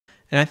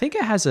And I think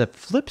it has a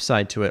flip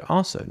side to it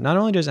also. Not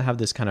only does it have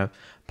this kind of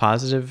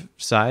positive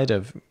side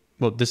of,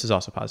 well, this is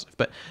also positive,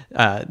 but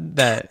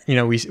that, you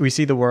know, we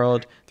see the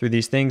world through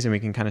these things and we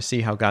can kind of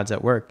see how God's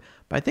at work.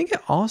 But I think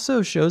it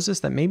also shows us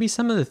that maybe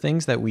some of the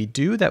things that we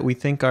do that we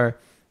think are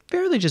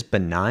fairly just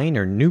benign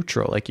or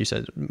neutral, like you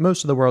said,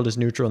 most of the world is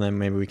neutral, and then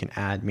maybe we can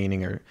add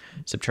meaning or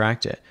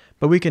subtract it.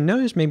 But we can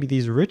notice maybe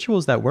these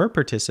rituals that we're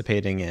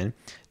participating in,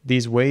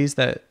 these ways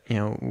that, you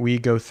know, we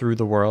go through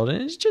the world,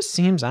 and it just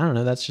seems, I don't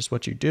know, that's just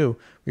what you do.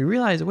 We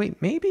realize,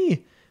 wait,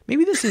 maybe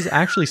this is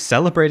actually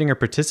celebrating or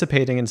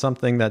participating in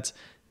something that's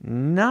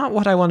not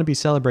what I want to be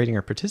celebrating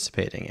or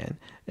participating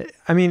in.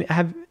 I mean,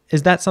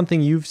 is that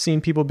something you've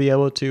seen people be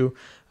able to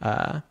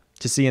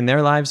see in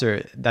their lives,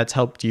 or that's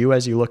helped you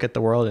as you look at the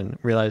world and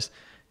realize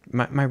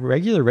my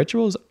regular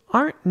rituals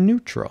aren't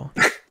neutral?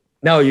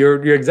 No,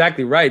 you're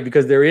exactly right,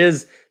 because there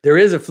is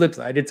a flip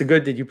side. It's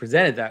good that you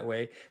present it that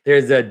way.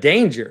 There's a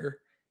danger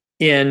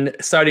in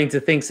starting to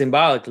think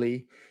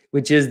symbolically,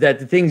 which is that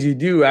the things you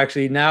do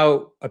actually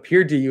now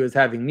appear to you as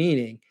having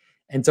meaning.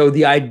 And so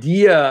the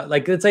idea,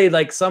 like, let's say,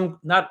 like,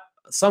 not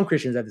some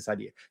Christians have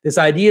this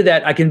idea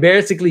that I can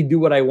basically do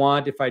what I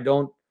want if I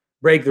don't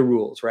break the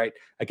rules, right?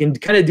 I can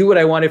kind of do what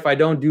I want if I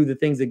don't do the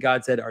things that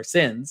God said are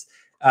sins.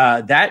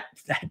 That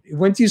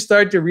once you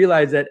start to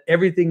realize that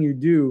everything you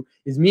do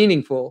is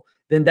meaningful,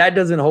 then that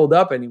doesn't hold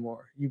up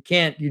anymore. You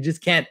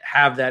just can't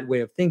have that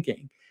way of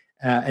thinking.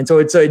 And so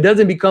it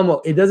doesn't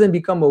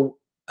become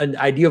an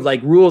idea of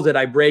like rules that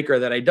I break or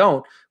that I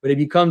don't, but it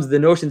becomes the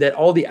notion that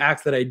all the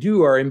acts that I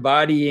do are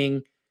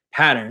embodying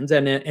patterns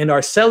and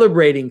are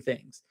celebrating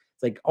things.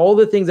 It's like all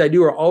the things I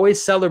do are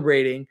always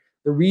celebrating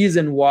the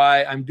reason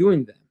why I'm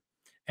doing them.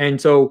 And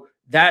so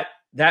that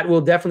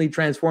will definitely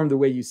transform the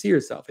way you see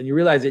yourself. And you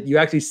realize that you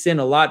actually sin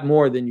a lot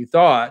more than you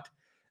thought.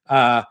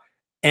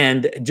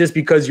 And just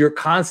because you're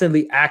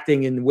constantly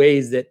acting in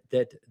ways that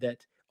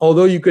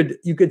although you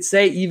could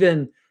say,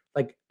 even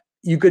like,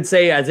 you could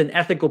say as an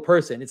ethical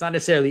person, it's not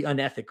necessarily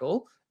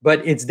unethical,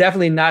 but it's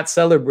definitely not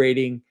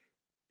celebrating.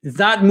 It's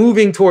not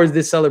moving towards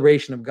this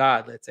celebration of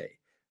God, let's say.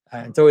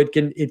 And so it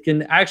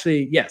can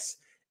actually, yes,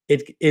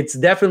 it's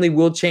definitely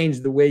will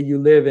change the way you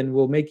live and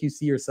will make you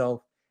see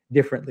yourself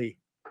differently.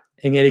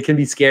 And it can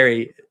be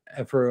scary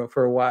for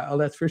a while,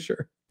 that's for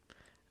sure.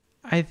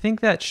 I think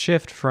that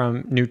shift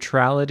from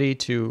neutrality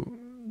to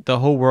the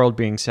whole world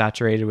being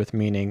saturated with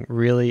meaning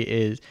really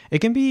it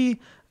can be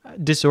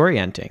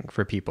disorienting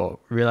for people,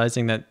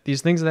 realizing that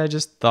these things that I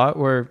just thought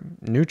were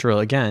neutral,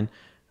 again,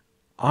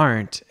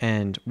 aren't.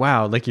 And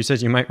wow, like you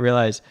said, you might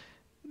realize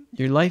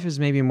your life is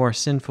maybe more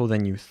sinful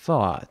than you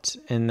thought.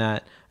 And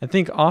that I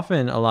think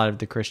often a lot of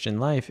the Christian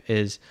life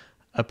is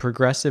a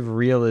progressive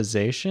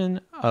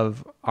realization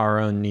of our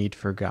own need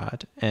for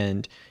God.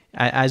 And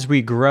as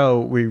we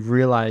grow, we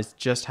realize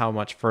just how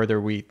much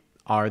further we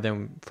are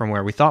than from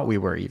where we thought we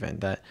were, even.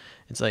 That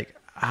it's like,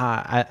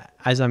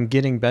 as I'm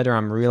getting better,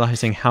 I'm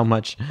realizing how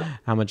much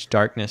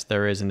darkness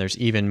there is, and there's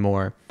even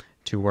more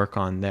to work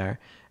on there.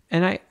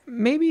 And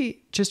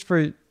maybe just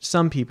for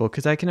some people,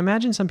 because I can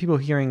imagine some people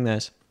hearing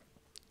this,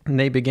 and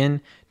they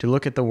begin to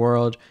look at the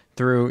world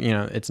through, you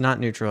know, it's not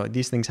neutral,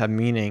 these things have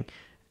meaning,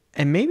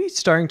 and maybe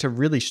starting to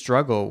really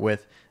struggle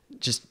with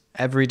just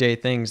everyday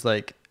things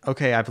like,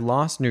 okay, I've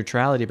lost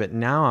neutrality, but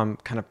now I'm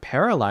kind of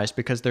paralyzed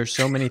because there's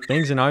so many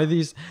things. And are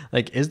these,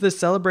 like, is this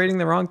celebrating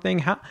the wrong thing?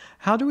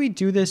 How do we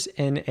do this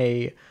in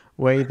a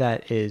way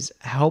that is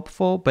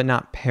helpful but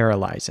not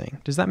paralyzing?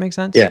 Does that make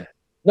sense? Yeah.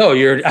 No,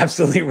 you're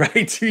absolutely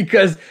right.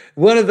 Because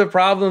one of the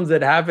problems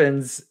that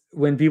happens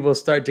when people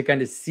start to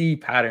kind of see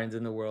patterns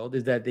in the world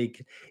is that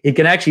it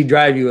can actually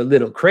drive you a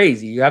little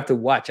crazy. You have to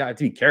watch out,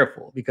 to be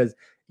careful, because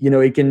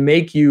it can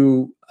make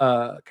you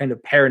kind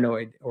of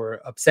paranoid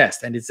or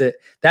obsessed, and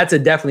that's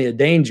definitely a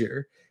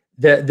danger.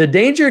 The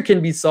danger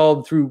can be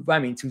solved through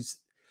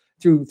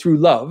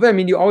love. I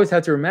mean, you always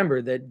have to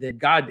remember that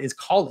God is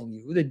calling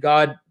you, that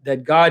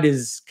God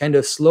is kind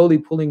of slowly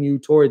pulling you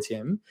towards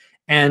Him,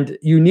 and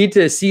you need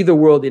to see the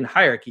world in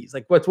hierarchies.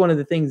 Like, what's one of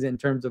the things in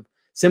terms of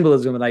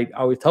symbolism that I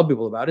always tell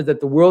people about is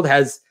that the world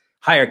has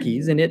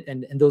hierarchies in it,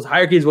 and those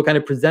hierarchies will kind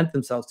of present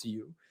themselves to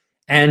you.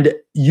 And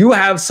you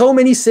have so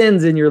many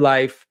sins in your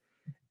life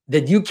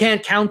that you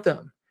can't count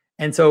them.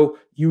 And so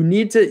you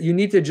need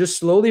to just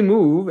slowly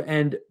move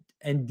and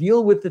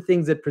deal with the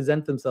things that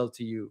present themselves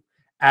to you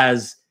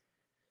as,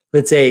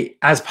 let's say,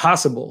 as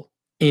possible,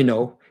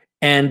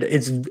 and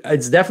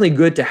it's definitely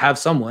good to have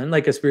someone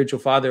like a spiritual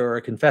father or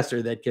a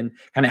confessor that can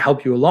kind of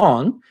help you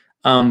along.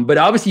 But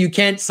obviously you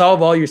can't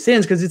solve all your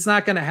sins, because it's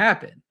not going to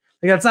happen.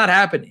 Like, that's not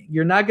happening.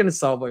 You're not going to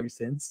solve all your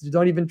sins. You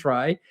don't even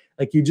try.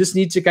 Like, you just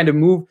need to kind of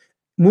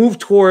move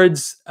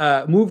towards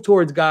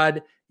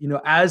God,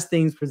 as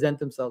things present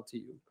themselves to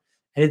you.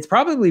 And it's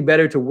probably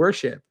better to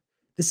worship.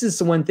 This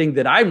is one thing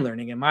that I'm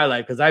learning in my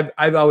life, because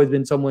I've always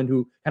been someone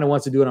who kind of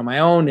wants to do it on my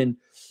own, and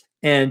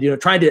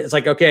trying to, it's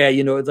like, okay,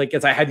 it's like,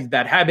 as I have these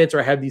bad habits, or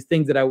I have these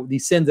things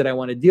these sins that I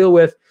want to deal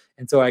with.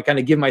 And so I kind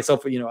of give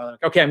myself,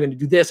 like, okay, I'm going to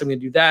do this, I'm going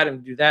to do that, I'm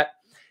going to do that.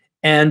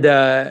 And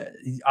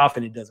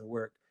often it doesn't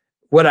work.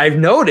 what I've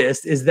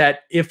noticed is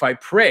that if I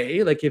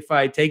pray, like if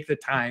I take the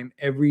time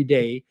every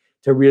day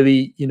to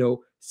really,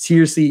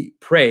 seriously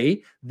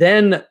pray,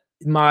 then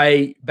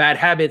my bad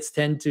habits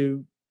tend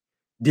to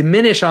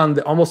diminish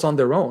almost on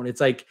their own.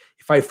 It's like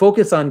if I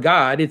focus on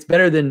God, it's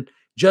better than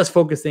just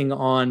focusing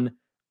on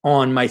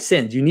my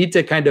sins. You need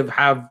to kind of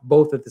have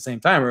both at the same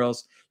time, or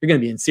else you're going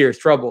to be in serious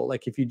trouble.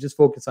 Like if you just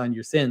focus on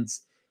your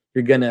sins,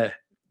 you're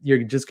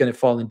just going to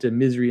fall into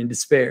misery and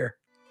despair.